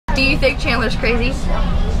Do you think Chandler's crazy?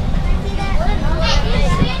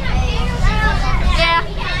 Yeah.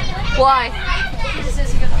 Why?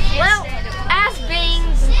 Well, as being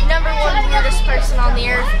 #1 weirdest person on the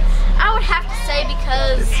earth, I would have to say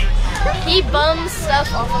because he bums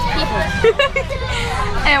stuff off of people.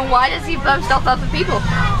 And why does he bum stuff off of people?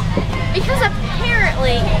 Because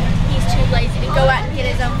apparently he's too lazy to go out and get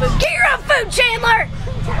his own food. Get your own food, Chandler!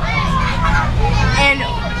 And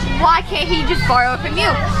why can't he just borrow it from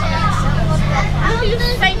you? Who do you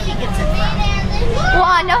think he gets it from? Well,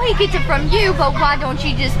 I know he gets it from you, but why don't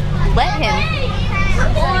you just let him?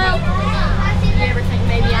 Well, you ever think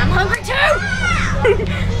maybe I'm hungry too?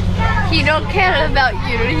 He don't care about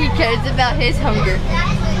you, he cares about his hunger.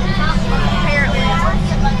 Apparently.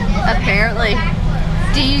 Apparently.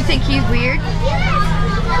 Do you think he's weird?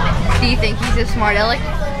 Do you think he's a smart aleck?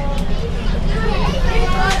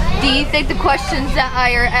 Do you think the questions that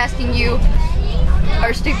I are asking you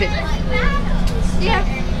are stupid? Yeah.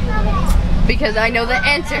 Because I know the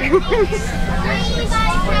answer.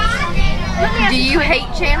 Do you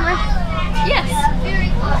hate Chandler? Yes.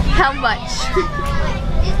 How much?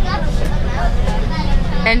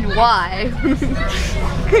 And why?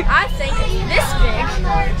 I think it's this big.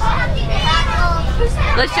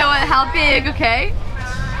 Let's show it how big, okay?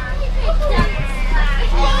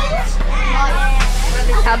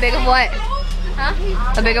 How big of what? Huh?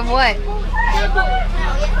 How big of what?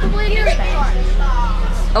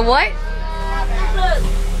 A what?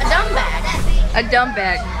 A dumb bag. A dumb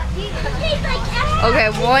bag. Okay,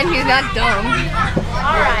 one, he's not dumb.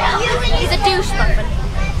 Alright. He's a douche muffin.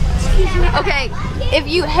 Okay, if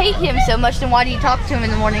you hate him so much, then why do you talk to him in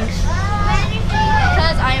the mornings?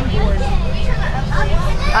 Because I am bored.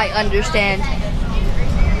 I understand.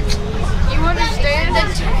 You understand that?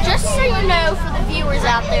 Just so you know, for the viewers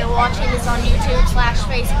out there watching this on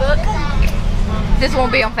YouTube/Facebook, This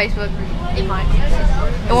won't be on Facebook. it might.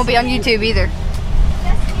 It won't be on YouTube either.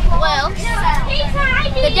 Well,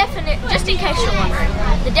 the definition, just in case you're wondering,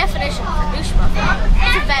 the definition for douche muffin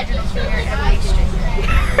is a vaginal cleaner and a pastry.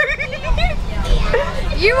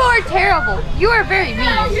 You are terrible. You are very mean.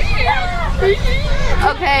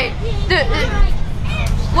 Okay.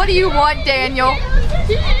 What do you want, Daniel?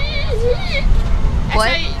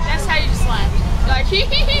 What? That's how you just laugh. Like,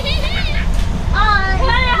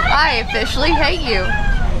 I officially hate you.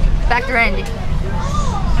 Back to Randy.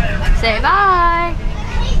 Say bye.